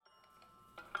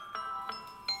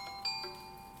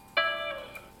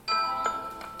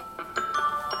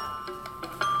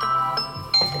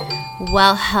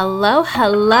Well,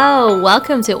 hello.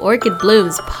 Welcome to Orchid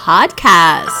Blooms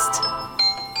podcast.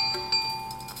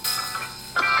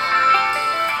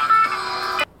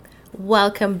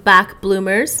 Welcome back,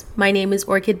 bloomers. My name is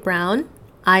Orchid Brown.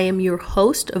 I am your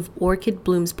host of Orchid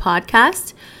Blooms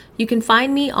podcast. You can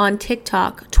find me on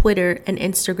TikTok, Twitter, and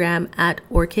Instagram at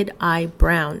Orchid Eye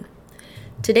Brown.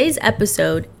 Today's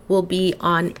episode will be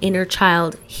on inner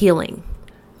child healing.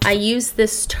 I use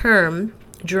this term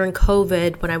during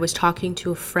COVID when I was talking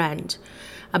to a friend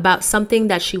about something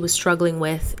that she was struggling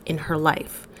with in her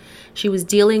life. She was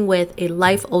dealing with a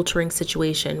life-altering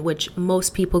situation, which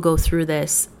most people go through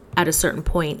this at a certain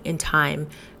point in time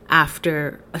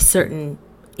after a certain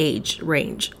age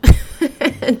range.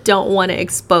 Don't want to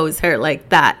expose her like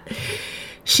that.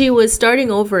 She was starting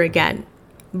over again,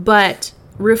 but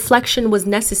reflection was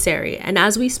necessary. And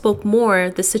as we spoke more,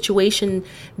 the situation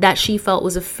that she felt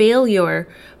was a failure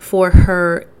for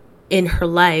her in her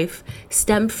life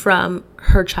stemmed from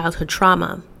her childhood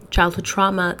trauma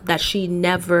that she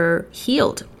never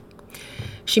healed.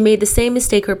 She made the same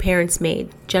mistake her parents made,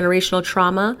 generational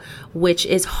trauma, which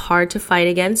is hard to fight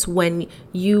against when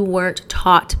you weren't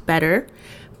taught better.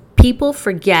 People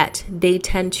forget they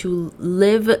tend to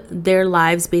live their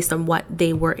lives based on what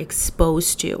they were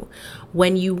exposed to.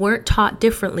 When you weren't taught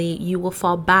differently, you will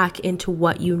fall back into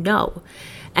what you know.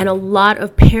 And a lot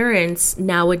of parents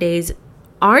nowadays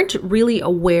aren't really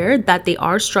aware that they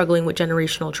are struggling with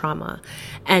generational trauma.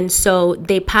 And so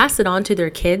they pass it on to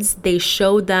their kids. They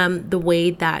show them the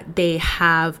way that they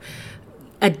have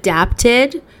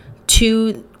adapted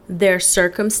to their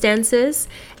circumstances,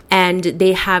 and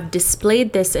they have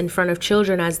displayed this in front of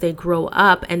children as they grow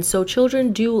up. And so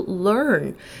children do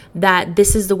learn that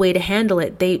this is the way to handle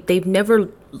it. They've never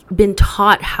been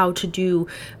taught how to do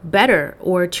better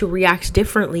or to react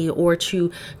differently or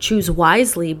to choose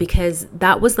wisely, because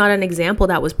that was not an example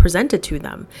that was presented to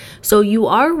them. So you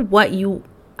are what you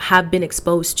have been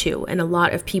exposed to, and a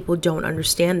lot of people don't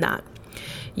understand that.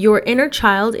 Your inner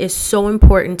child is so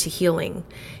important to healing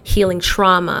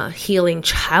trauma, healing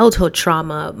childhood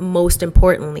trauma, most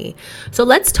importantly. So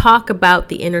let's talk about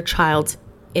the inner child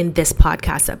in this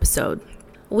podcast episode.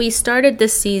 We started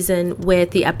this season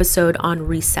with the episode on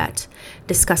reset,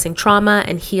 discussing trauma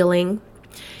and healing.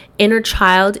 Inner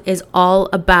child is all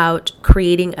about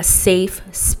creating a safe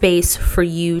space for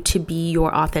you to be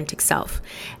your authentic self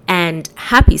and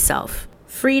happy self.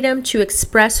 Freedom to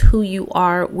express who you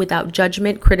are without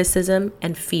judgment, criticism,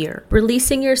 and fear.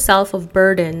 Releasing yourself of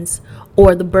burdens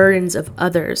or the burdens of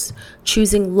others.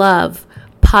 Choosing love,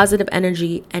 positive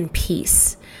energy, and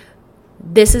peace.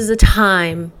 This is a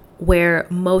time where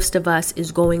most of us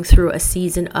is going through a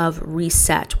season of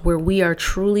reset, where we are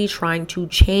truly trying to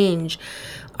change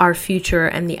our future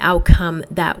and the outcome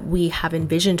that we have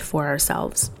envisioned for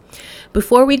ourselves.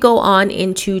 Before we go on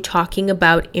into talking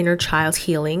about inner child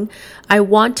healing, I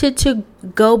wanted to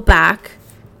go back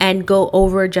and go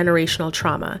over generational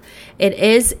trauma. It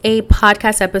is a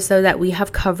podcast episode that we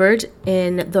have covered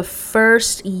in the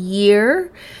first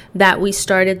year that we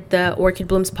started the Orchid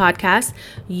Blooms podcast.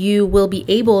 You will be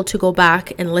able to go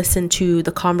back and listen to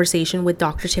the conversation with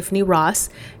Dr. Tiffany Ross.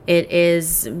 It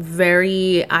is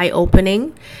very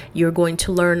eye-opening. You're going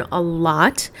to learn a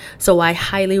lot. So I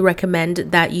highly recommend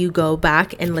that you go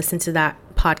back and listen to that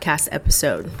podcast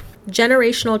episode.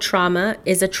 Generational trauma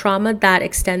is a trauma that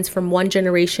extends from one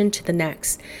generation to the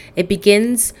next. It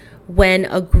begins when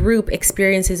a group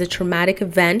experiences a traumatic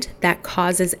event that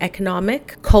causes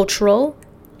economic, cultural,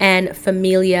 and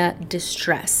familial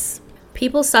distress.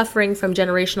 People suffering from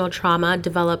generational trauma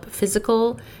develop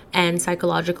physical and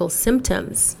psychological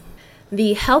symptoms.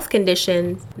 The health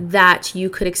conditions that you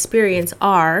could experience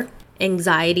are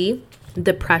anxiety,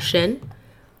 depression,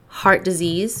 heart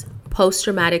disease,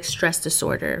 post-traumatic stress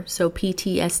disorder, so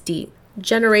PTSD.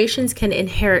 Generations can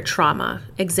inherit trauma.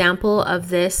 Example of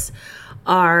this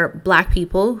are Black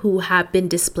people who have been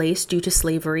displaced due to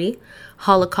slavery,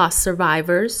 Holocaust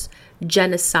survivors,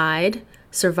 genocide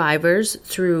survivors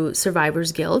through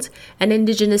survivor's guilt, and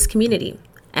Indigenous community.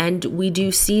 And we do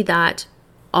see that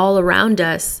all around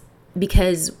us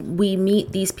because we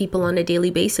meet these people on a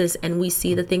daily basis and we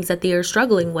see the things that they are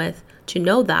struggling with to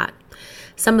know that.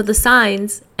 Some of the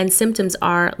signs and symptoms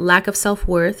are lack of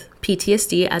self-worth,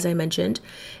 PTSD, as I mentioned,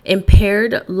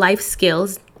 impaired life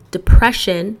skills,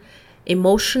 depression,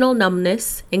 emotional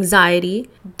numbness, anxiety,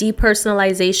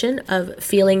 depersonalization of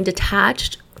feeling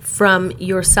detached from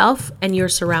yourself and your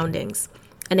surroundings.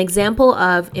 An example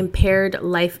of impaired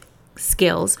life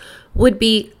skills would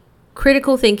be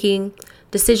critical thinking,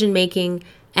 decision making,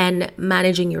 and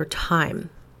managing your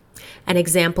time. An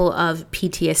example of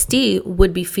PTSD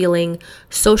would be feeling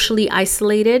socially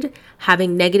isolated,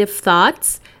 having negative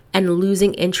thoughts, and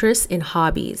losing interest in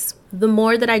hobbies. The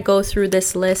more that I go through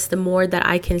this list, the more that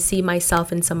I can see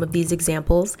myself in some of these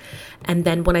examples. And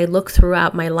then when I look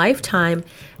throughout my lifetime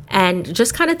and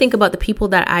just kind of think about the people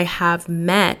that I have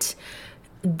met,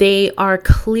 they are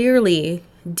clearly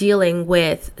dealing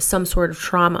with some sort of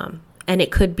trauma, and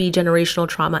it could be generational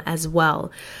trauma as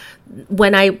well.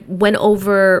 When I went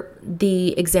over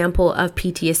the example of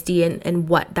PTSD and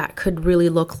what that could really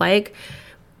look like,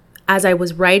 as I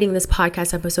was writing this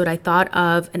podcast episode, I thought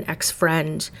of an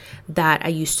ex-friend that I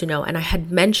used to know, and I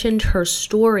had mentioned her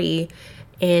story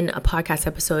in a podcast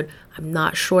episode. I'm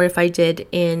not sure if I did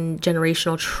in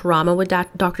generational trauma with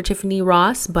Dr. Tiffany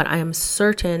Ross, but I am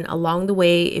certain along the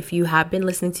way, if you have been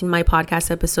listening to my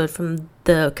podcast episode from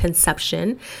the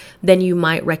conception, then you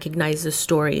might recognize the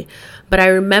story. But I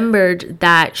remembered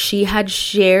that she had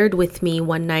shared with me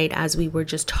one night as we were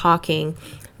just talking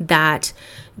that,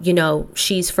 you know,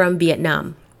 she's from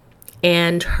Vietnam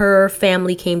and her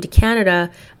family came to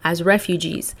Canada as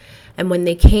refugees. And when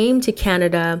they came to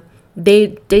Canada, they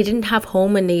didn't have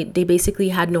home, and they basically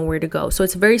had nowhere to go. So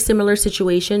it's a very similar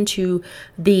situation to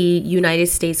the United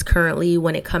States currently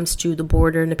when it comes to the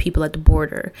border and the people at the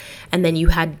border. And then you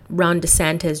had Ron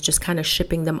DeSantis just kind of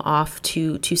shipping them off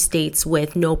to states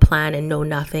with no plan and no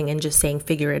nothing and just saying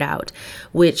figure it out,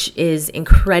 which is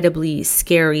incredibly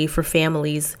scary for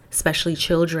families, especially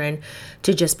children,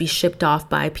 to just be shipped off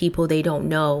by people they don't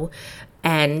know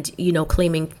and, you know,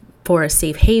 claiming for a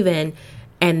safe haven.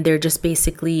 And they're just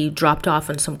basically dropped off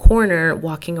on some corner,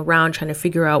 walking around trying to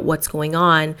figure out what's going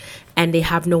on, and they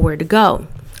have nowhere to go.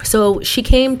 So she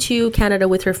came to Canada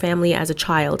with her family as a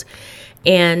child.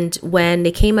 And when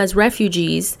they came as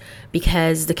refugees,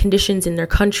 because the conditions in their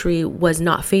country was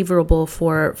not favorable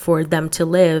for them to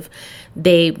live,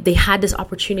 they had this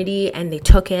opportunity and they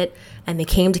took it and they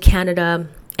came to Canada.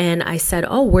 And I said,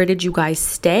 oh, where did you guys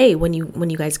stay when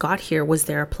you guys got here? Was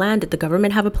there a plan? Did the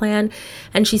government have a plan?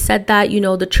 And she said that, you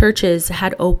know, the churches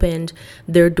had opened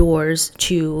their doors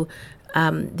to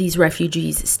these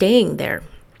refugees staying there.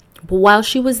 But while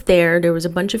she was there was a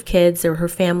bunch of kids, there were her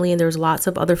family, and there was lots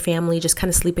of other family just kind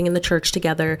of sleeping in the church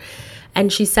together.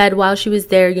 And she said while she was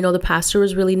there, you know, the pastor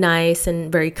was really nice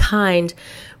and very kind,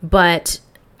 but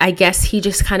I guess he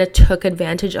just kind of took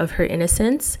advantage of her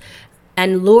innocence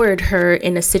and lured her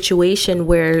in a situation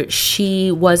where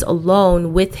she was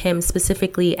alone with him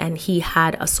specifically, and he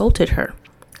had assaulted her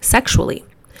sexually.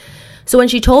 So when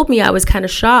she told me, I was kind of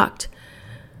shocked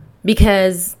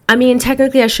because, I mean,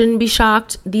 technically I shouldn't be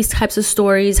shocked. These types of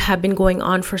stories have been going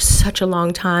on for such a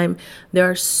long time. There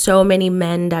are so many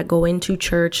men that go into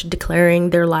church declaring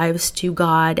their lives to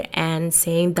God and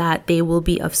saying that they will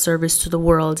be of service to the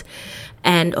world.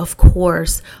 And of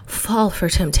course, fall for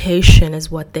temptation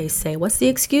is what they say. What's the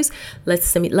excuse?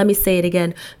 Let me say it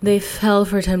again. They fell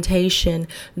for temptation.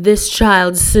 This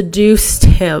child seduced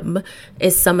him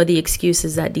is some of the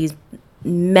excuses that these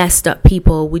messed up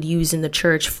people would use in the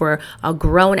church for a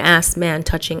grown ass man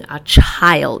touching a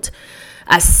child,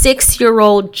 a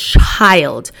 6-year-old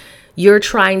child. You're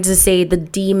trying to say the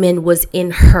demon was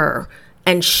in her,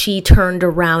 and she turned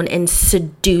around and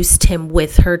seduced him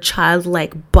with her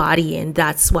childlike body, and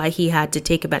that's why he had to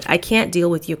take it back. I can't deal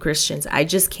with you Christians. I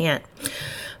just can't.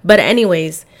 But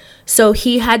anyways, so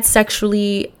he had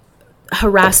sexually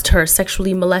harassed her,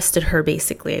 sexually molested her,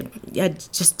 basically. I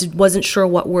just wasn't sure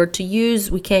what word to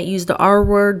use. We can't use the R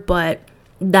word, but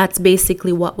that's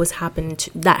basically what happened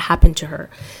to her.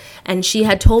 And she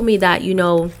had told me that, you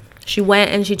know, she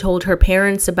went and she told her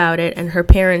parents about it, and her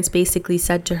parents basically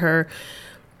said to her,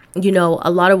 you know,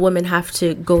 a lot of women have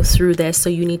to go through this, so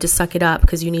you need to suck it up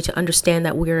because you need to understand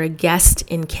that we're a guest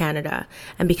in Canada.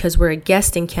 And because we're a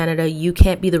guest in Canada, you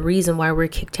can't be the reason why we're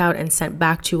kicked out and sent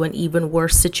back to an even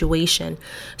worse situation.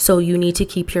 So you need to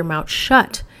keep your mouth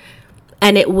shut.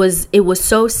 And it was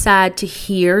so sad to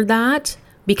hear that,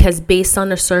 because based on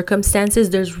the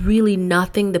circumstances, there's really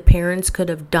nothing the parents could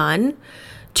have done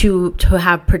to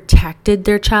have protected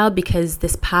their child, because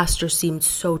this pastor seemed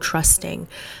so trusting.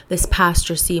 This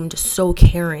pastor seemed so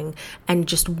caring and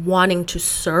just wanting to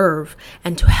serve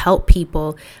and to help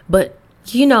people. But,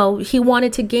 you know, he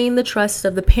wanted to gain the trust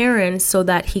of the parents so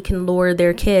that he can lure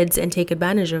their kids and take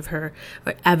advantage of her,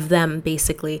 or of them,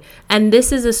 basically. And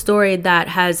this is a story that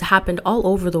has happened all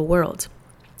over the world.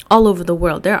 All over the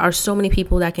world. There are so many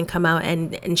people that can come out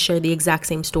and share the exact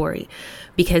same story,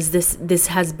 because this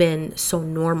has been so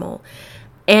normal.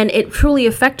 And it truly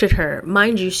affected her.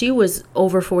 Mind you, she was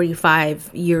over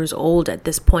 45 years old at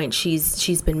this point.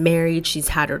 She's been married, she's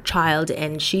had her child,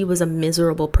 and she was a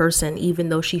miserable person, even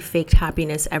though she faked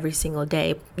happiness every single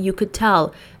day. You could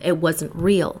tell it wasn't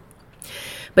real.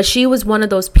 But she was one of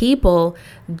those people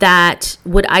that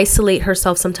would isolate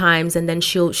herself sometimes, and then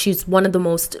she's one of the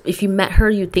most, if you met her,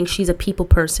 you'd think she's a people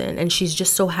person, and she's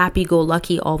just so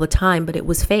happy-go-lucky all the time, but it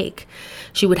was fake.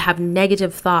 She would have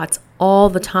negative thoughts all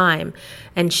the time,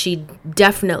 and she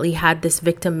definitely had this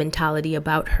victim mentality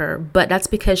about her, but that's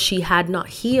because she had not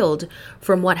healed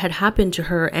from what had happened to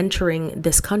her entering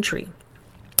this country.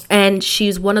 And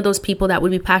she's one of those people that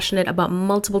would be passionate about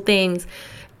multiple things,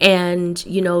 and,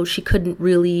 you know, she couldn't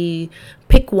really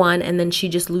pick one, and then she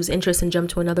just lose interest and jump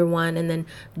to another one, and then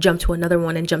jump to another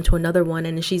one and jump to another one.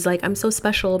 And she's like, I'm so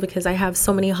special because I have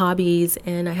so many hobbies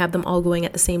and I have them all going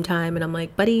at the same time. And I'm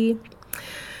like, buddy,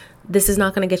 this is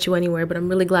not going to get you anywhere, but I'm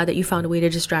really glad that you found a way to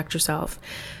distract yourself.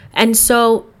 And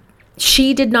so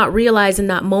she did not realize in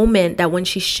that moment that when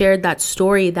she shared that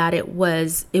story that it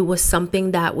was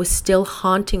something that was still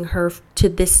haunting her to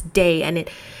this day. And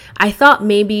I thought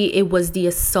maybe it was the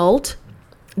assault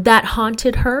that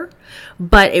haunted her,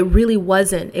 but it really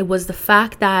wasn't. It was the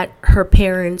fact that her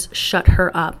parents shut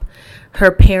her up.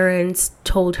 Her parents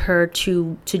told her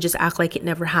to just act like it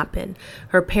never happened.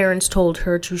 Her parents told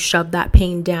her to shove that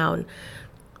pain down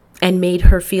and made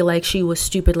her feel like she was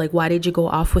stupid. Like, why did you go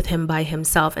off with him by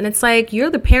himself? And it's like,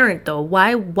 you're the parent though.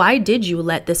 Why did you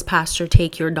let this pastor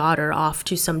take your daughter off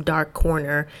to some dark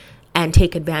corner and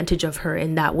take advantage of her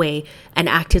in that way and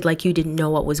acted like you didn't know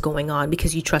what was going on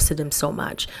because you trusted him so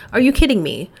much? Are you kidding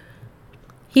me?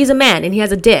 He's a man and he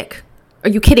has a dick. Are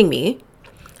you kidding me?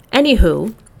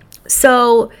 Anywho,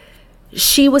 so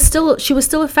she was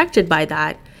still affected by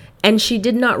that, and she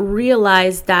did not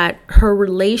realize that her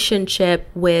relationship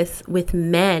with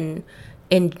men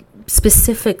and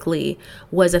specifically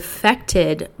was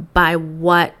affected by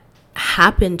what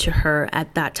happened to her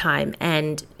at that time,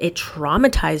 and it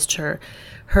traumatized her.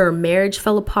 Her marriage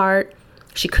fell apart.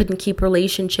 She couldn't keep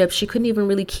relationships. She couldn't even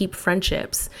really keep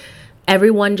friendships.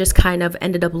 Everyone just kind of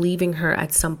ended up leaving her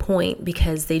at some point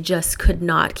because they just could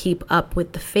not keep up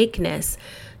with the fakeness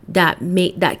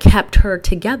that kept her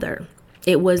together.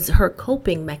 It was her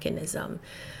coping mechanism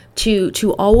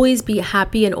to always be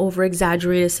happy and over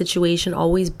exaggerate a situation,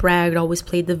 always bragged, always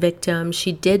played the victim.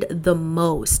 She did the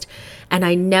most. And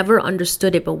I never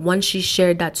understood it. But once she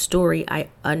shared that story, I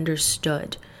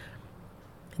understood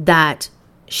that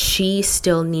she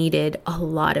still needed a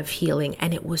lot of healing,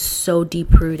 and it was so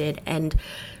deep rooted. And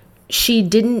she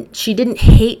didn't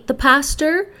hate the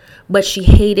pastor, but she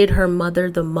hated her mother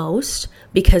the most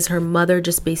because her mother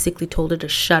just basically told her to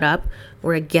shut up.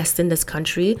 We're a guest in this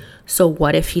country. So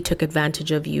what if he took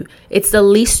advantage of you? It's the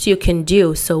least you can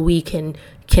do so we can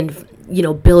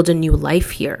build a new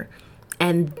life here.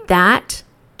 And that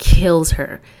kills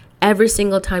her. Every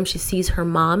single time she sees her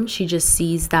mom, she just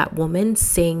sees that woman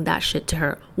saying that shit to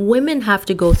her. Women have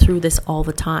to go through this all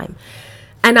the time.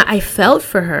 And I felt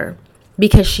for her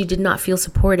because she did not feel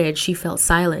supported. She felt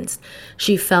silenced.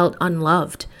 She felt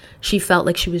unloved. She felt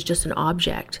like she was just an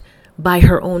object by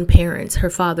her own parents.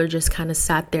 Her father just kind of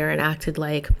sat there and acted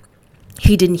like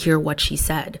he didn't hear what she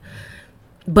said.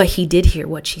 But he did hear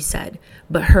what she said.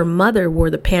 But her mother wore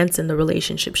the pants in the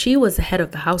relationship. She was the head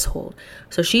of the household.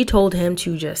 So she told him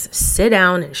to just sit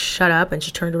down and shut up. And she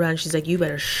turned around and she's like, you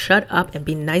better shut up and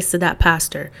be nice to that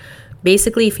pastor.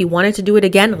 Basically, if he wanted to do it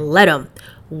again, let him.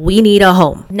 We need a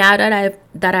home. Now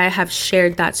that I have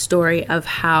shared that story of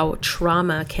how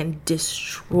trauma can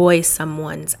destroy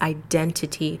someone's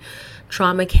identity,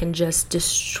 trauma can just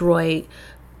destroy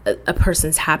a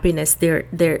person's happiness,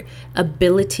 their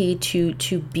ability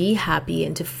to be happy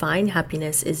and to find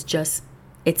happiness is just,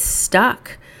 it's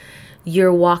stuck.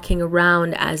 You're walking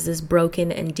around as this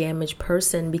broken and damaged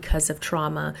person because of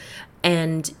trauma,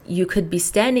 and you could be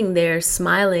standing there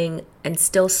smiling and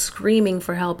still screaming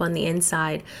for help on the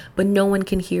inside, but no one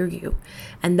can hear you.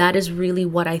 And that is really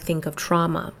what I think of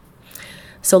trauma.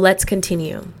 So let's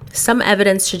continue. Some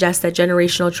evidence suggests that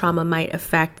generational trauma might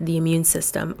affect the immune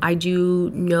system. I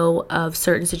do know of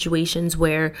certain situations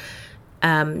where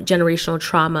generational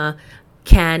trauma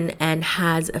can and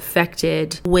has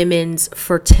affected women's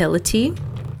fertility.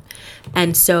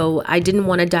 And so I didn't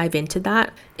want to dive into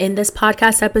that in this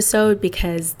podcast episode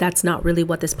because that's not really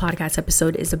what this podcast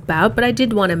episode is about. But I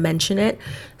did want to mention it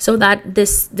so that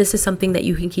this is something that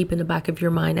you can keep in the back of your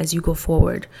mind as you go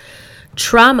forward.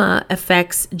 Trauma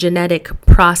affects genetic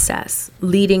process,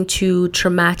 leading to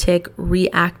traumatic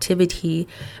reactivity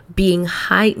being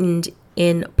heightened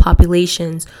in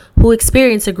populations who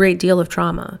experience a great deal of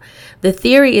trauma. The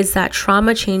theory is that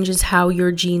trauma changes how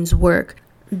your genes work.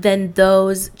 Then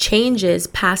those changes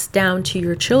pass down to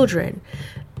your children,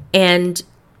 and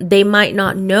they might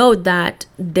not know that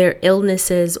their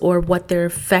illnesses or what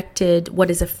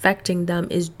is affecting them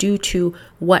is due to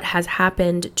what has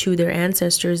happened to their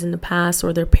ancestors in the past,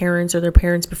 or their parents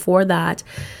before that.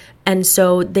 And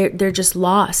so they're just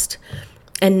lost.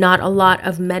 And not a lot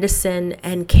of medicine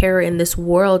and care in this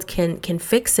world can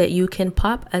fix it. You can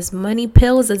pop as many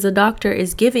pills as the doctor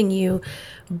is giving you,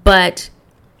 but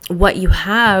what you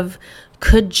have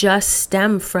could just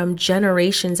stem from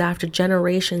generations after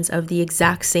generations of the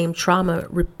exact same trauma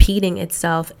repeating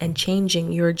itself and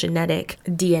changing your genetic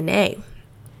DNA.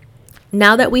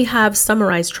 Now that we have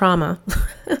summarized trauma,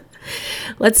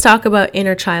 let's talk about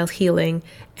inner child healing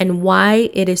and why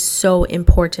it is so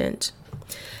important.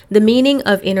 The meaning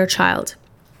of inner child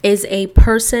is a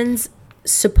person's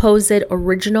supposed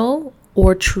original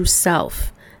or true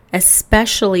self,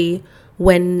 especially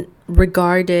when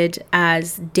regarded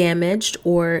as damaged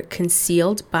or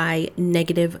concealed by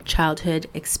negative childhood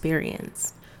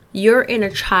experience. Your inner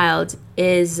child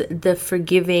is the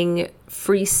forgiving,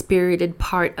 free-spirited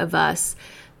part of us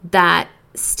that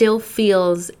still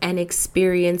feels and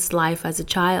experiences life as a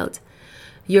child.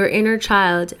 Your inner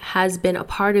child has been a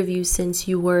part of you since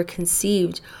you were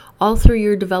conceived, all through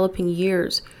your developing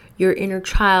years. Your inner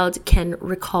child can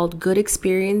recall good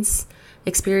experiences,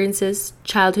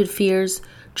 childhood fears,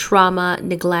 trauma,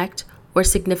 neglect, or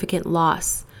significant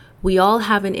loss. We all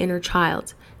have an inner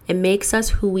child. It makes us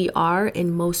who we are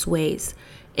in most ways.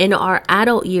 In our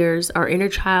adult years, our inner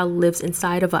child lives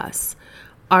inside of us.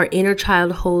 Our inner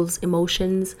child holds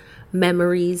emotions,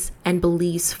 memories, and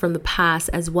beliefs from the past,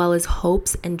 as well as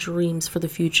hopes and dreams for the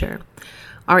future.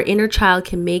 Our inner child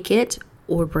can make it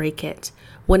or break it.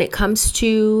 When it comes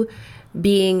to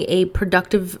being a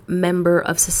productive member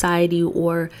of society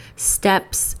or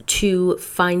steps to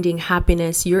finding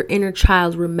happiness, your inner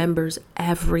child remembers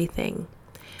everything.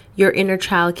 Your inner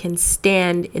child can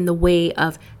stand in the way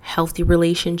of healthy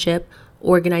relationship,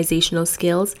 organizational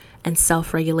skills, and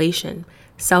self-regulation.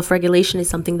 Self-regulation is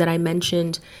something that I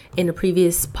mentioned in a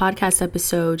previous podcast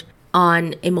episode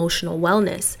on emotional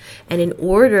wellness. And in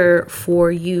order for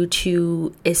you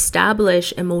to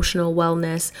establish emotional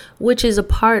wellness, which is a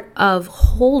part of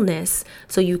wholeness,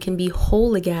 so you can be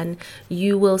whole again,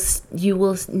 you will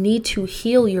need to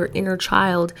heal your inner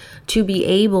child to be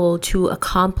able to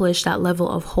accomplish that level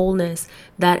of wholeness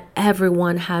that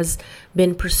everyone has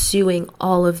been pursuing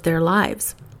all of their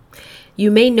lives. You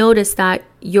may notice that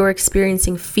you're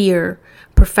experiencing fear,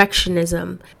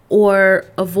 perfectionism, or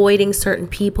avoiding certain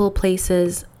people,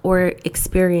 places, or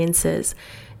experiences.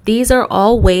 These are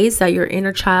all ways that your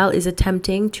inner child is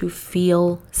attempting to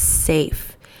feel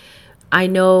safe. I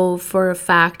know for a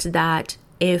fact that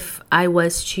if I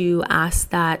was to ask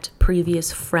that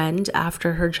previous friend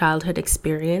after her childhood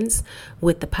experience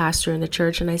with the pastor in the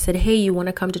church, and I said, hey, you want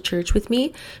to come to church with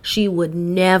me? She would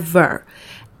never,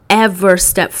 ever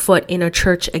step foot in a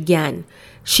church again.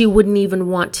 She wouldn't even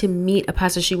want to meet a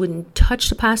pastor. She wouldn't touch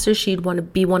the pastor. She'd want to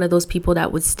be one of those people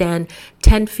that would stand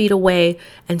 10 feet away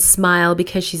and smile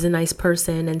because she's a nice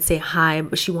person and say hi,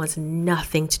 but she wants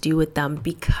nothing to do with them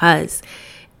because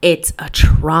it's a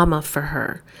trauma for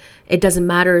her. It doesn't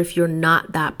matter if you're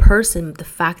not that person. The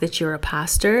fact that you're a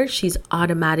pastor, she's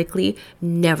automatically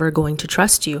never going to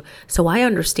trust you. So I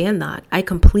understand that. I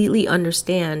completely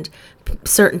understand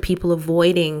certain people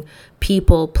avoiding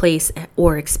people, place,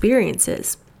 or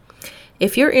experiences.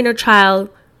 If your inner child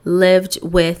lived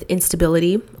with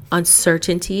instability,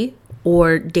 uncertainty,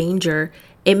 or danger,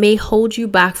 it may hold you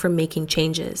back from making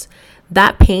changes.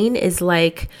 That pain is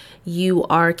like you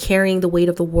are carrying the weight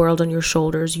of the world on your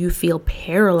shoulders. You feel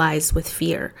paralyzed with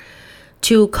fear.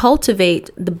 To cultivate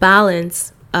the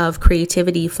balance of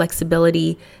creativity,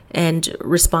 flexibility, and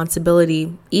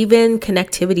responsibility, even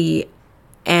connectivity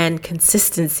and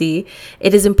consistency,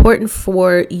 it is important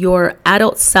for your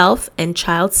adult self and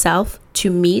child self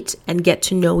to meet and get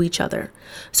to know each other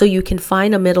so you can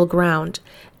find a middle ground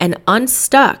and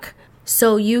unstuck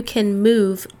so you can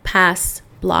move past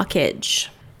blockage.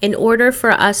 In order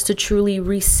for us to truly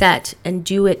reset and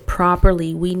do it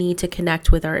properly, we need to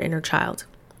connect with our inner child.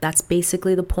 That's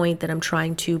basically the point that I'm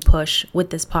trying to push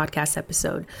with this podcast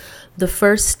episode. The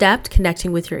first step,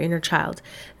 connecting with your inner child,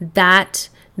 that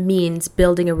means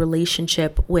building a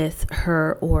relationship with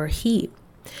her or he.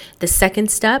 The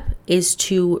second step is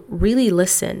to really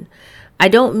listen. I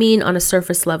don't mean on a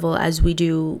surface level as we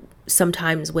do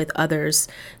sometimes with others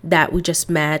that we just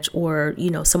met, or,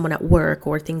 someone at work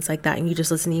or things like that. And you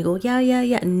just listen and you go, yeah, yeah,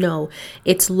 yeah. No,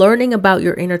 it's learning about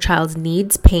your inner child's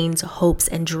needs, pains, hopes,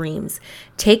 and dreams.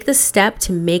 Take the step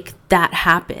to make that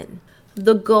happen.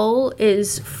 The goal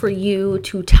is for you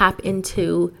to tap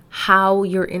into how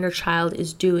your inner child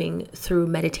is doing through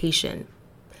meditation.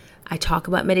 I talk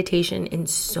about meditation in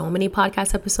so many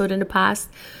podcast episodes in the past.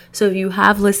 So if you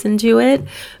have listened to it,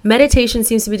 meditation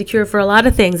seems to be the cure for a lot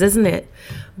of things, isn't it?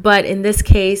 But in this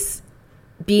case,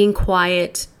 being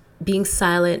quiet, being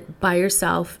silent by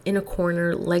yourself in a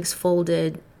corner, legs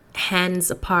folded,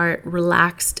 hands apart,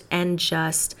 relaxed, and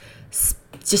just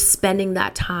spending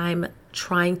that time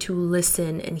trying to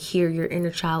listen and hear your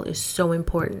inner child is so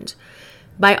important.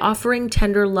 By offering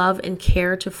tender love and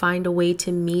care to find a way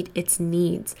to meet its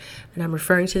needs, and I'm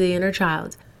referring to the inner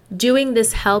child. Doing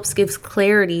this gives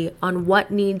clarity on what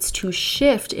needs to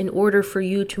shift in order for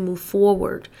you to move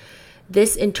forward.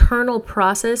 This internal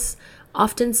process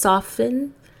often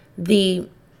softens the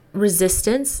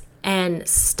resistance and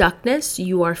stuckness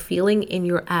you are feeling in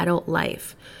your adult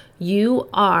life. You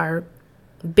are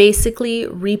basically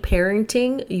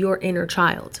reparenting your inner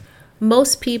child.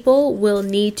 Most people will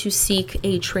need to seek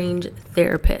a trained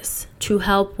therapist to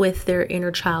help with their inner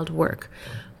child work.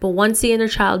 But once the inner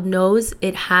child knows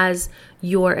it has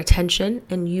your attention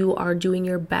and you are doing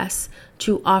your best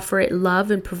to offer it love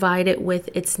and provide it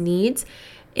with its needs,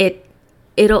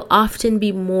 it'll often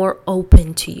be more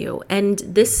open to you. And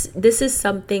this is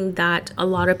something that a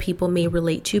lot of people may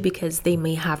relate to because they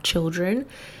may have children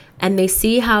and they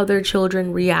see how their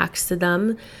children reacts to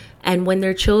them. And when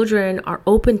their children are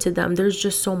open to them, there's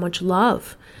just so much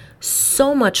love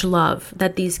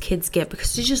that these kids get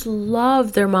because they just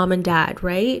love their mom and dad,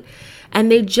 right?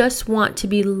 And they just want to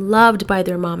be loved by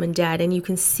their mom and dad. And you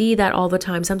can see that all the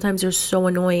time. Sometimes they're so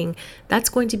annoying. That's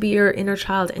going to be your inner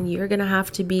child, and you're going to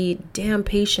have to be damn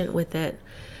patient with it.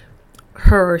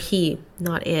 Her or he,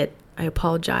 not it. I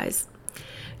apologize.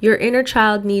 Your inner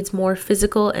child needs more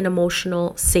physical and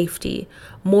emotional safety,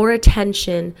 more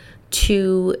attention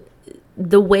to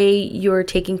the way you're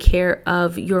taking care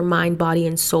of your mind, body,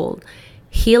 and soul,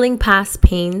 healing past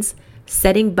pains,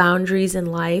 setting boundaries in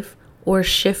life, or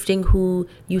shifting who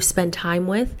you spend time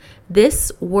with.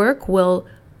 This work will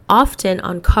often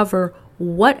uncover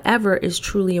whatever is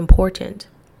truly important.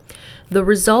 The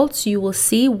results you will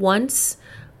see once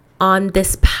on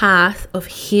this path of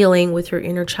healing with your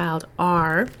inner child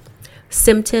are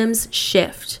symptoms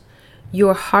shift.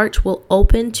 Your heart will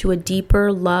open to a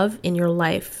deeper love in your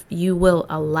life. You will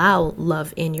allow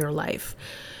love in your life.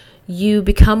 You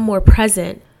become more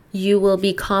present. You will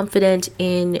be confident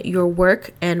in your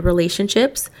work and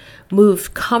relationships,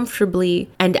 move comfortably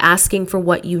and asking for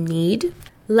what you need,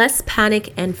 less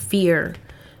panic and fear.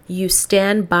 You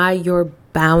stand by your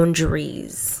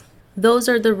boundaries. Those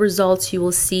are the results you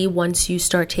will see once you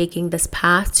start taking this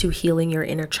path to healing your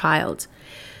inner child.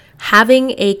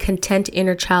 Having a content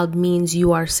inner child means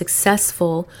you are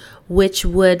successful, which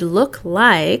would look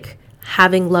like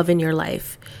having love in your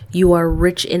life. You are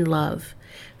rich in love,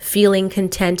 feeling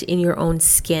content in your own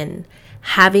skin,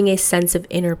 having a sense of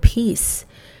inner peace,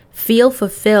 feel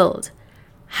fulfilled,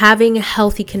 having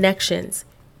healthy connections,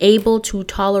 able to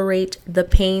tolerate the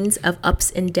pains of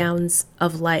ups and downs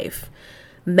of life,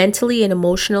 mentally and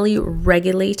emotionally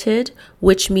regulated,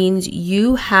 which means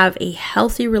you have a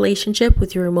healthy relationship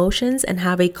with your emotions and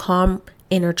have a calm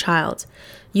inner child.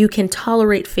 You can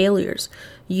tolerate failures.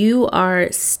 You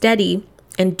are steady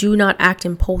and do not act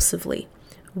impulsively.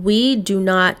 We do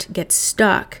not get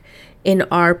stuck in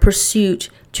our pursuit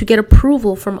to get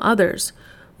approval from others.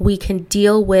 We can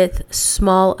deal with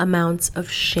small amounts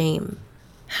of shame.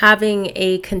 Having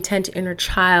a content inner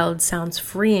child sounds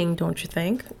freeing, don't you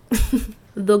think?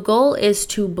 The goal is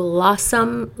to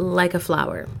blossom like a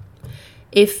flower.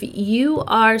 If you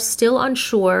are still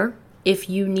unsure if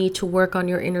you need to work on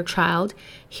your inner child,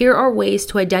 here are ways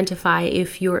to identify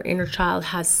if your inner child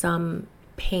has some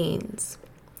pains.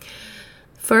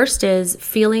 First is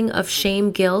feeling of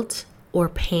shame, guilt, or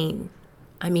pain.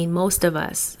 I mean, most of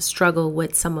us struggle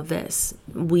with some of this.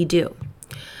 We do.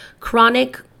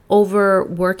 Chronic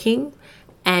overworking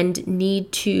and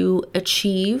need to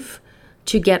achieve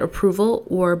to get approval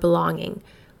or belonging.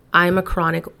 I'm a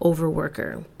chronic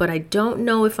overworker, but I don't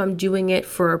know if I'm doing it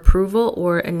for approval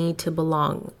or a need to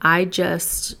belong. I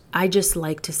just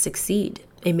like to succeed.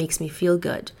 It makes me feel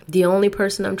good. The only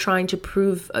person I'm trying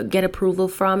to get approval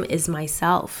from is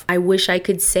myself. I wish I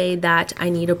could say that I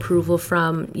need approval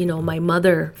from, my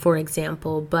mother, for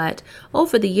example. But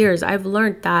over the years, I've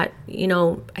learned that,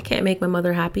 I can't make my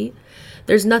mother happy.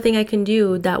 There's nothing I can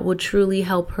do that would truly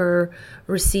help her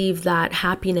receive that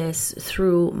happiness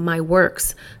through my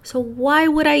works. So why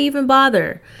would I even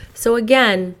bother? So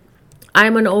again,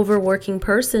 I'm an overworking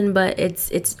person, but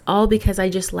it's all because I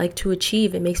just like to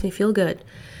achieve. It makes me feel good.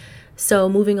 So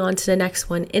moving on to the next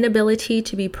one, inability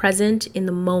to be present in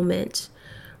the moment,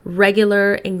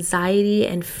 regular anxiety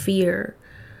and fear,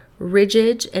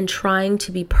 rigid and trying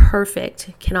to be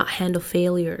perfect, cannot handle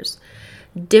failures,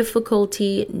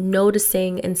 difficulty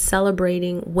noticing and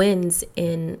celebrating wins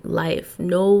in life.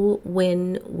 No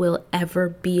win will ever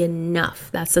be enough.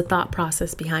 That's the thought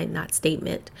process behind that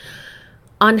statement.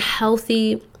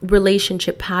 Unhealthy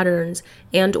relationship patterns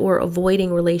and or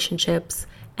avoiding relationships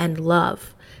and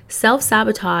love.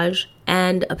 Self-sabotage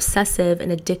and obsessive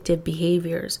and addictive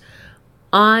behaviors.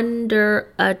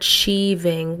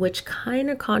 Underachieving, which kind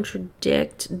of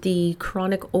contradict the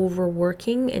chronic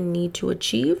overworking and need to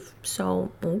achieve.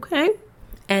 So, okay.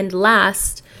 And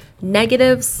last,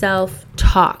 negative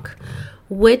self-talk,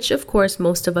 which of course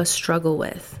most of us struggle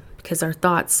with because our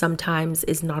thoughts sometimes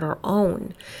is not our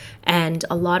own. And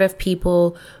a lot of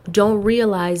people don't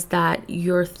realize that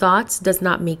your thoughts does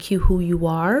not make you who you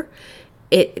are.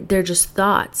 They're just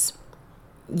thoughts.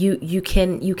 You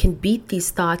can beat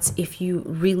these thoughts if you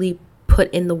really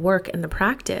put in the work and the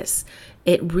practice.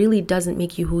 It really doesn't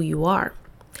make you who you are.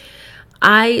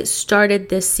 I started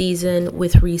this season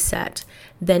with reset,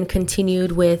 then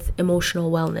continued with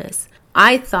emotional wellness.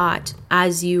 I thought,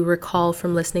 as you recall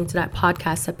from listening to that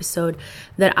podcast episode,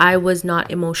 that I was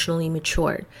not emotionally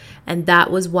matured. And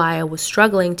that was why I was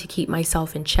struggling to keep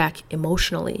myself in check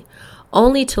emotionally,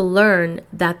 only to learn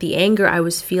that the anger I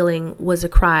was feeling was a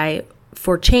cry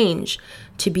for change,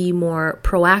 to be more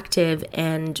proactive,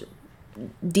 and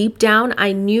deep down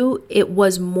I knew it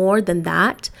was more than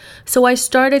that. So I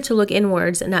started to look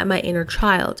inwards and at my inner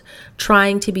child,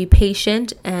 trying to be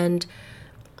patient and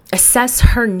assess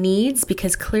her needs,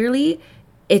 because clearly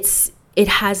it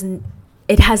has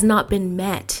not been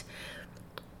met.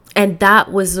 And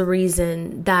that was the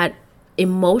reason that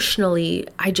emotionally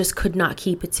I just could not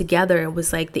keep it together. It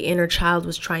was like the inner child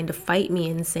was trying to fight me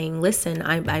and saying, listen,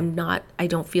 I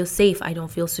don't feel safe. I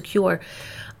don't feel secure.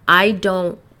 I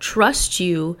don't trust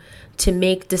you to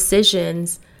make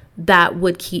decisions that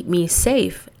would keep me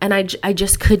safe. And I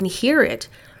just couldn't hear it.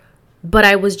 But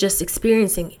I was just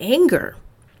experiencing anger.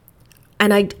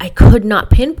 And I could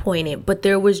not pinpoint it, but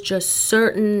there was just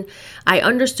I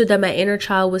understood that my inner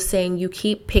child was saying, you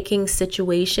keep picking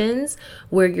situations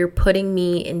where you're putting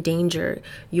me in danger.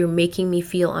 You're making me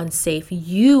feel unsafe.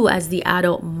 You as the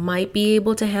adult might be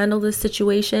able to handle this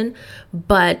situation,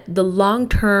 but the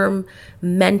long-term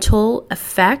mental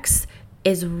effects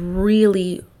is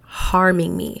really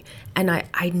harming me. And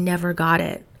I never got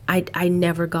it. I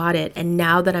never got it. And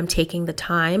now that I'm taking the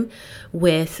time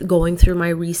with going through my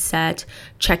reset,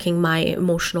 checking my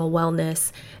emotional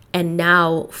wellness, and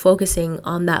now focusing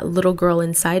on that little girl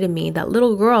inside of me, that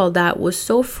little girl that was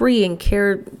so free and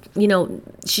cared,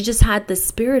 she just had this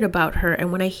spirit about her.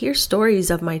 And when I hear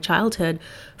stories of my childhood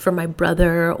from my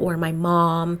brother or my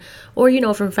mom or,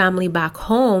 from family back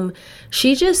home,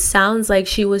 she just sounds like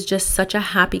she was just such a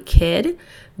happy kid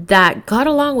that got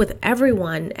along with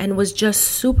everyone and was just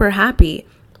super happy.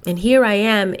 And here I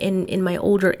am in my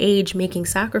older age making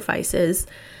sacrifices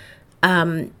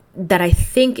that I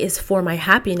think is for my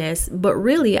happiness, but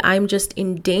really I'm just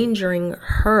endangering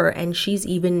her, and she's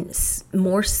even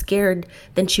more scared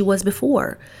than she was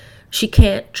before. She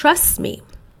can't trust me.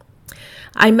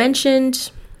 I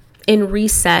mentioned in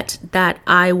Reset that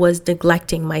I was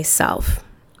neglecting myself.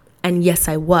 And yes,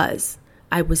 I was.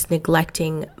 I was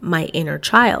neglecting my inner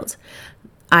child.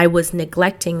 I was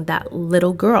neglecting that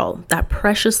little girl, that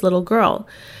precious little girl.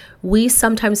 We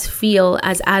sometimes feel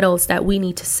as adults that we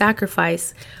need to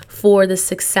sacrifice for the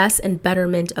success and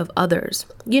betterment of others,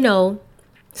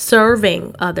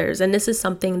 serving others. And this is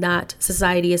something that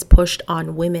society has pushed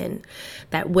on women,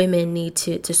 that women need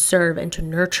to serve and to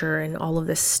nurture and all of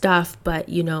this stuff. But,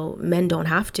 men don't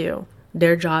have to.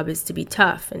 Their job is to be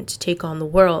tough and to take on the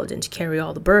world and to carry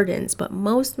all the burdens. But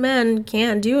most men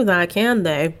can't do that, can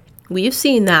they? We've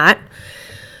seen that.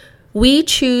 We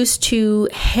choose to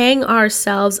hang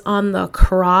ourselves on the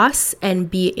cross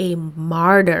and be a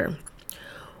martyr.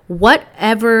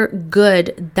 Whatever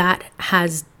good that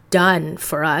has done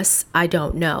for us, I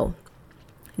don't know.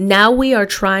 Now we are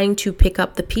trying to pick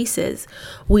up the pieces.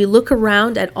 We look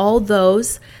around at all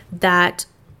those that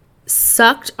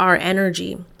sucked our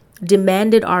energy,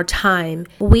 demanded our time.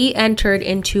 We entered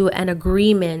into an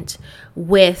agreement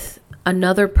with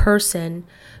another person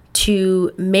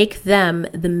to make them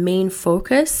the main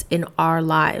focus in our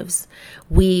lives.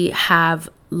 We have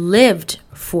lived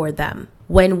for them.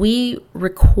 When we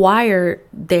require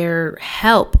their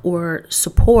help or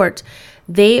support,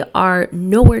 they are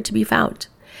nowhere to be found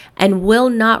and will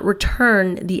not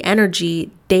return the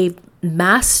energy they've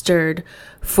mastered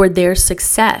for their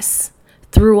success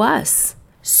through us.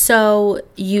 So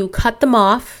you cut them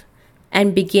off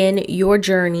and begin your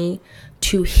journey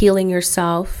to healing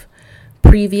yourself,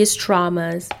 previous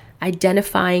traumas,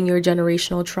 identifying your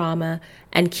generational trauma,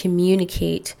 and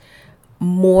communicate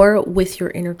more with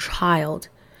your inner child.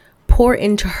 Pour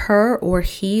into her or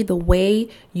he the way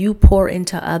you pour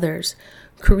into others.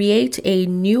 Create a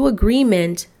new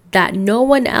agreement that no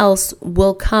one else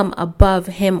will come above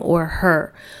him or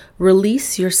her.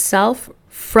 Release yourself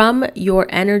from your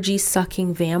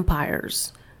energy-sucking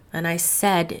vampires. And I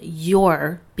said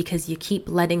your because you keep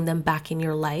letting them back in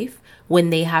your life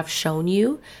when they have shown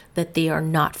you that they are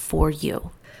not for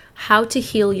you. How to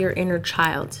heal your inner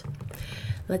child.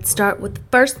 Let's start with the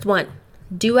first one.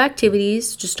 Do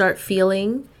activities to start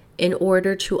feeling in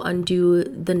order to undo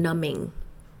the numbing.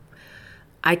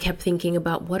 I kept thinking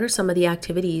about what are some of the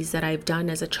activities that I've done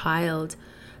as a child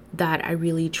that I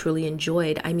really truly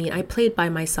enjoyed. I mean, I played by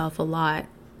myself a lot.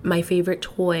 My favorite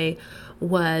toy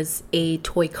was a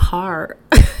toy car.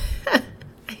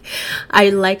 I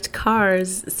liked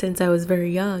cars since I was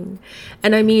very young.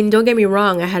 And I mean, don't get me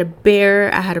wrong, I had a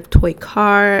bear, I had a toy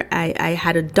car, I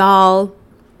had a doll.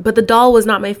 But the doll was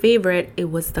not my favorite, it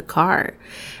was the car.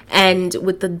 And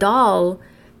with the doll,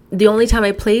 the only time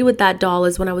I played with that doll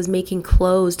is when I was making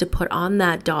clothes to put on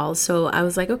that doll. So I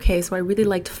was like, okay, so I really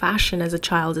liked fashion as a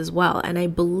child as well. And I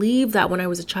believe that when I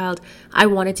was a child, I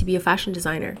wanted to be a fashion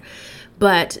designer.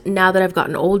 But now that I've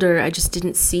gotten older, I just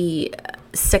didn't see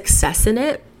success in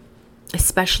it.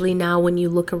 Especially now when you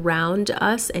look around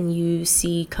us and you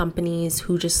see companies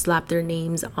who just slap their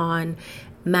names on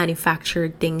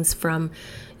manufactured things from,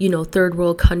 third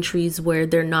world countries where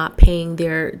they're not paying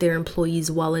their employees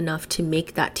well enough to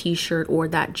make that t-shirt or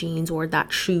that jeans or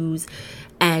that shoes.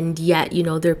 And yet,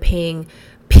 they're paying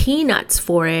peanuts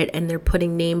for it and they're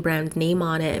putting name brand name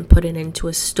on it and put it into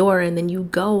a store. And then you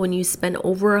go and you spend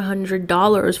over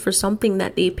 $100 for something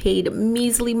that they paid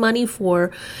measly money for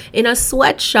in a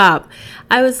sweatshop.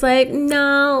 I was like,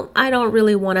 no, I don't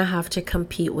really want to have to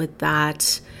compete with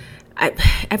that.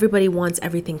 Everybody wants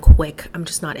everything quick. I'm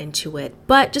just not into it.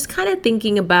 But just kind of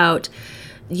thinking about,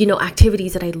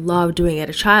 activities that I love doing as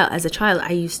a child,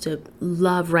 I used to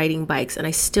love riding bikes and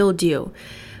I still do.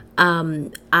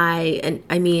 Me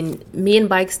and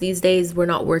bikes these days, we're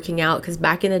not working out because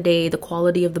back in the day, the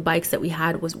quality of the bikes that we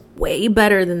had was way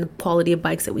better than the quality of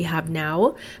bikes that we have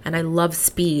now. And I love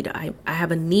speed. I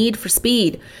have a need for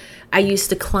speed. I used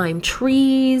to climb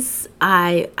trees.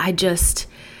 I just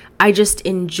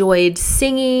enjoyed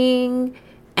singing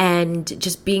and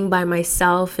just being by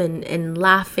myself and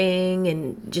laughing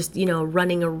and just,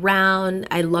 running around.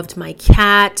 I loved my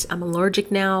cat. I'm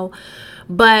allergic now.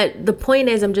 But the point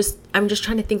is, I'm just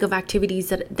trying to think of activities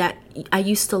that I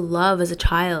used to love as a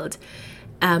child,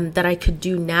 that I could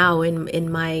do now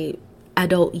in my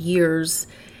adult years.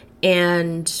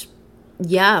 And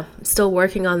yeah, still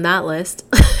working on that list.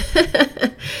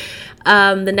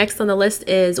 The next on the list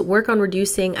is work on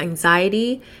reducing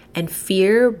anxiety and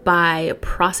fear by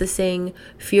processing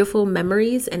fearful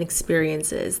memories and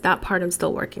experiences. That part I'm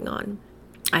still working on.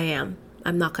 I'm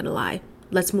not going to lie.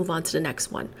 Let's move on to the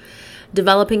next one.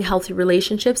 Developing healthy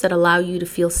relationships that allow you to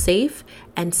feel safe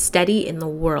and steady in the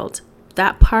world.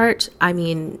 That part, I've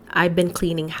been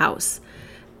cleaning house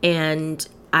and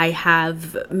I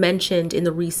have mentioned in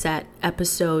the reset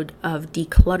episode of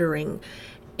decluttering,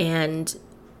 and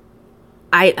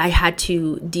I had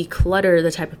to declutter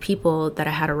the type of people that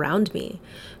I had around me.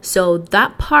 So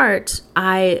that part,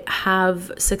 I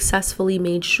have successfully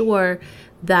made sure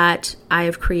that I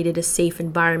have created a safe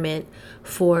environment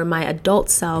for my adult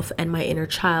self and my inner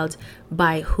child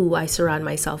by who I surround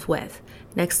myself with.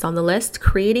 Next on the list,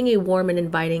 creating a warm and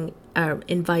inviting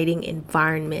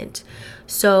environment.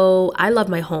 So I love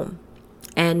my home.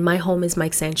 And my home is my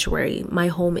sanctuary. My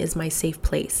home is my safe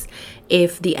place.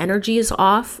 If the energy is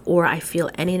off or I feel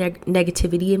any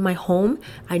negativity in my home,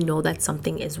 I know that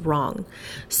something is wrong.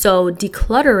 So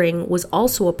decluttering was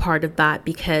also a part of that,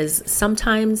 because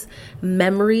sometimes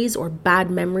memories or bad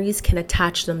memories can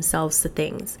attach themselves to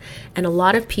things. And a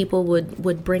lot of people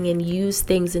would bring in used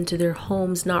things into their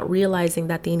homes, not realizing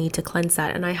that they need to cleanse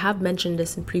that. And I have mentioned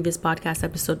this in previous podcast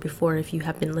episode before. If you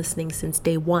have been listening since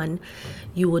day one,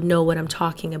 you would know what I'm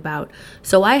talking about.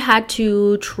 So I had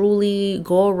to truly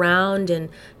go around and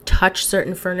touch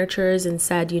certain furnitures and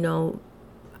said,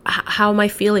 how am I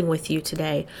feeling with you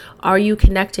today? Are you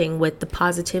connecting with the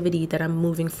positivity that I'm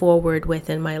moving forward with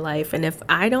in my life? And if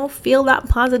I don't feel that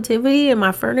positivity in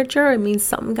my furniture, it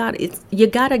means you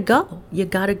gotta go. You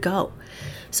gotta go.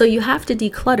 So you have to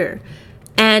declutter.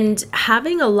 And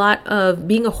having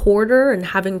being a hoarder and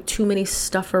having too many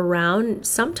stuff around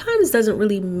sometimes doesn't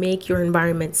really make your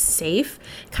environment safe.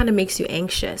 It kind of makes you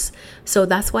anxious. So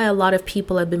that's why a lot of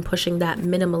people have been pushing that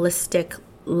minimalistic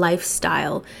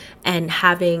lifestyle and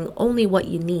having only what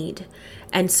you need.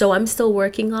 And so I'm still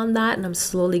working on that, and I'm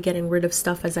slowly getting rid of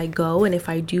stuff as I go. And if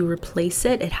I do replace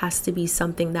it, it has to be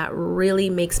something that really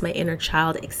makes my inner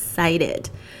child excited.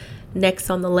 Next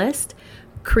on the list,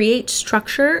 create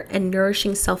structure and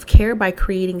nourishing self-care by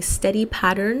creating steady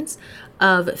patterns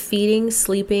of feeding,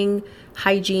 sleeping,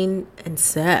 hygiene, and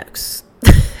sex.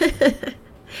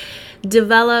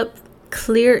 Develop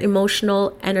clear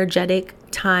emotional, energetic,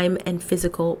 time, and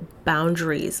physical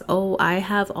boundaries. Oh, I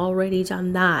have already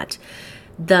done that.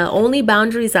 The only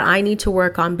boundaries that I need to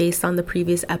work on based on the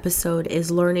previous episode is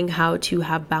learning how to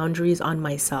have boundaries on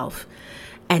myself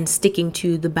and sticking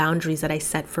to the boundaries that I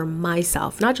set for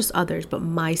myself, not just others, but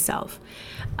myself.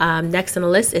 Next on the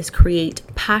list is create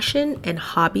passion and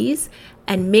hobbies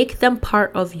and make them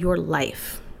part of your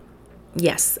life.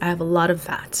 Yes, I have a lot of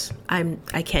that.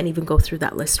 I can't even go through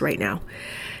that list right now.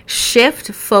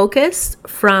 Shift focus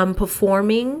from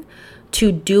performing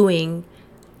to doing,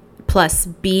 plus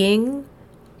being,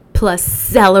 plus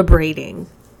celebrating.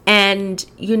 And,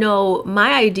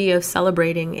 my idea of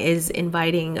celebrating is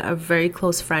inviting a very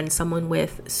close friend, someone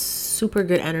with super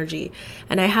good energy.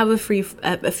 And I have a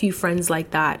few friends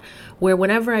like that, where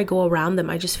whenever I go around them,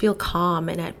 I just feel calm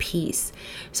and at peace.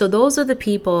 So those are the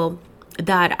people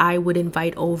that I would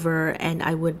invite over, and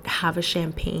I would have a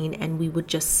champagne and we would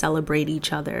just celebrate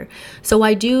each other. So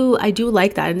I do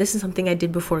like that. And this is something I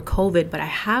did before COVID, but I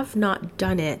have not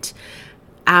done it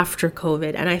after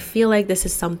COVID. And I feel like this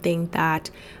is something that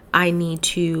I need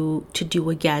to do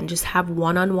again. Just have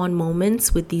one-on-one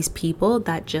moments with these people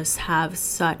that just have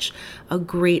such a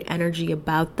great energy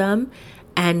about them,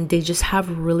 and they just have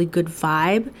a really good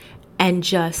vibe, and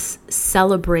just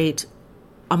celebrate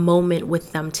a moment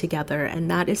with them together. And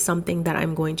that is something that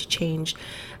I'm going to change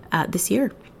this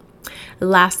year.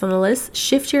 Last on the list,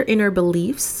 shift your inner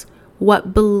beliefs.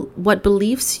 What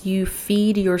beliefs you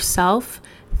feed yourself,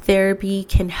 therapy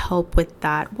can help with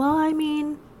that. Well, I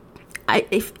mean,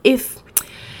 if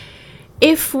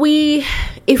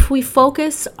we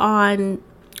focus on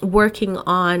working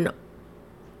on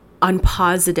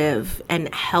positive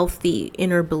and healthy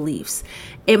inner beliefs,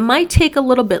 it might take a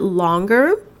little bit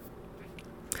longer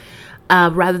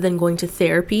rather than going to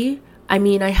therapy. I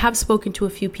mean, I have spoken to a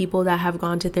few people that have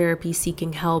gone to therapy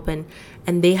seeking help, and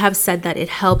they have said that it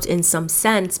helped in some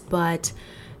sense, but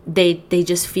they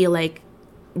just feel like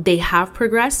they have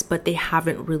progressed, but they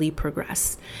haven't really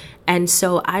progressed. And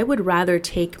so I would rather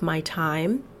take my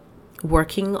time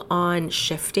working on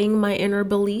shifting my inner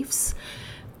beliefs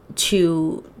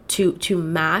to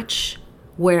match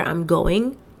where I'm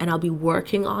going, and I'll be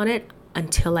working on it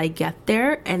until I get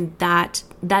there. And that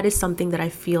is something that I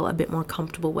feel a bit more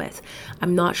comfortable with.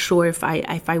 I'm not sure if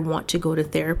I want to go to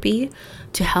therapy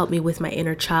to help me with my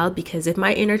inner child, because if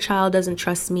my inner child doesn't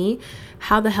trust me,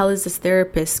 how the hell is this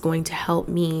therapist going to help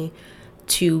me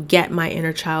to get my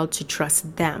inner child to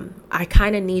trust them? I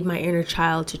kind of need my inner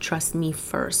child to trust me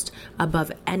first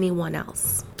above anyone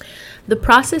else. The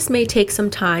process may take some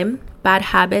time. Bad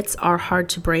habits are hard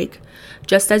to break.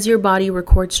 Just as your body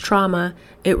records trauma,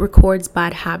 it records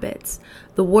bad habits.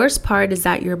 The worst part is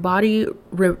that your body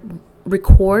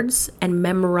records and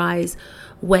memorizes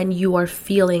when you are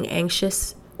feeling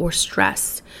anxious or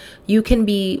stressed. You can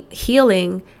be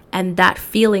healing and that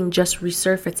feeling just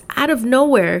resurfaces out of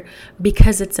nowhere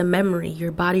because it's a memory.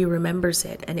 Your body remembers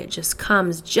it, and it just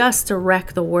comes just to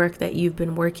wreck the work that you've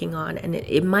been working on. And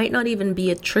it might not even be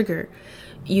a trigger.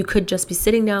 You could just be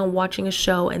sitting down watching a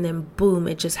show, and then boom,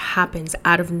 it just happens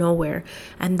out of nowhere.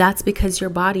 And that's because your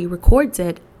body records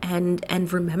it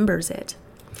and remembers it.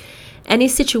 Any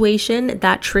situation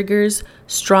that triggers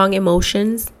strong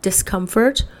emotions,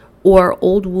 discomfort, or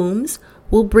old wounds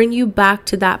will bring you back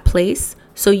to that place.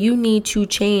 So you need to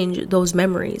change those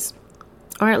memories,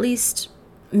 or at least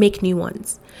make new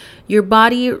ones. Your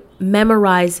body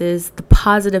memorizes the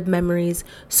positive memories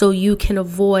so you can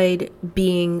avoid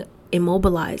being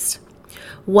immobilized.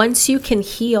 Once you can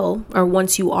heal, or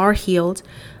once you are healed,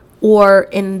 or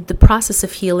in the process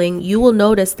of healing, you will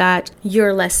notice that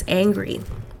you're less angry,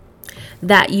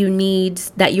 that your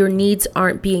needs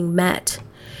aren't being met.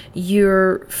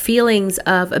 Your feelings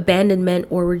of abandonment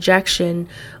or rejection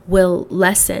will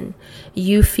lessen.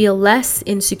 You feel less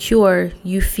insecure.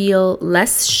 You feel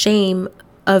less shame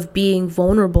of being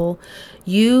vulnerable.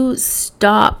 You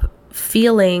stop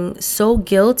feeling so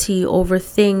guilty over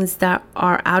things that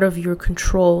are out of your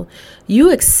control.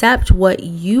 You accept what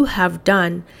you have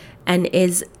done and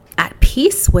is at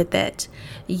peace with it.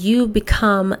 You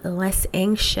become less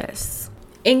anxious.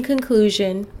 In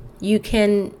conclusion, you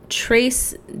can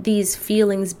trace these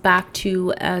feelings back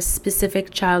to a specific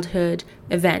childhood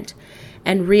event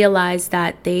and realize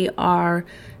that they are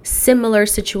similar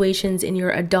situations in your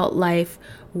adult life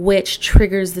which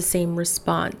triggers the same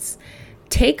response.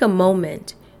 Take a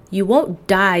moment, you won't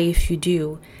die if you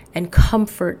do, and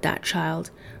comfort that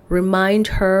child. Remind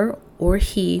her or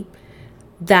he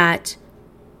that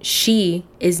she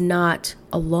is not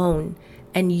alone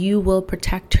and you will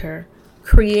protect her.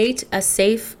 Create a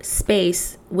safe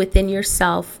space within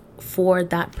yourself for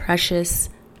that precious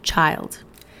child.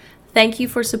 Thank you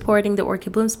for supporting the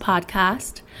Orchid Blooms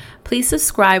podcast. Please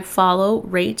subscribe, follow,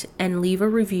 rate, and leave a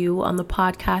review on the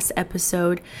podcast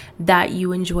episode that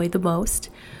you enjoy the most.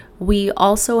 We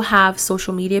also have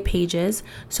social media pages,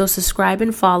 so subscribe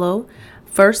and follow.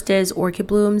 First is Orchid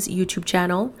Blooms YouTube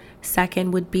channel.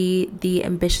 Second would be the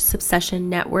Ambitious Obsession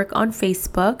Network on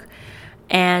Facebook,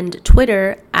 and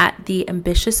Twitter at The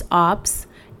Ambitious Ops,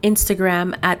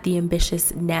 Instagram at The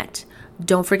Ambitious Net.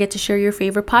 Don't forget to share your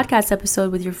favorite podcast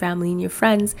episode with your family and your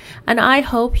friends, and I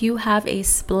hope you have a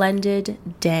splendid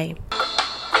day.